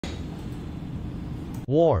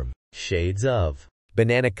warm shades of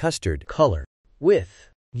banana custard color with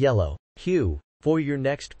yellow hue for your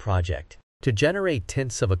next project. To generate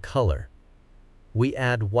tints of a color, we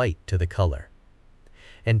add white to the color.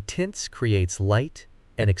 And tints creates light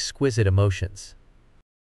and exquisite emotions.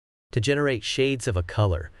 To generate shades of a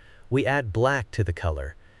color, we add black to the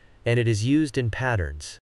color, and it is used in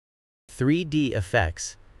patterns. 3D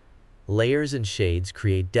effects, layers and shades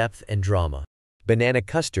create depth and drama. banana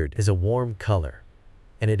custard Is a warm color,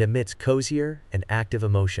 and it emits cozier and active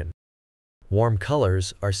emotion. Warm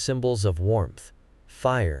colors are symbols of warmth,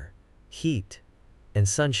 fire, heat, and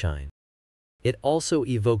sunshine. It also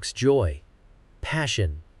evokes joy,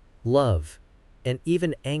 passion, love, and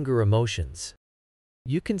even anger emotions.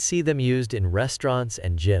 You can see them used in restaurants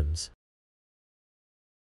and gyms.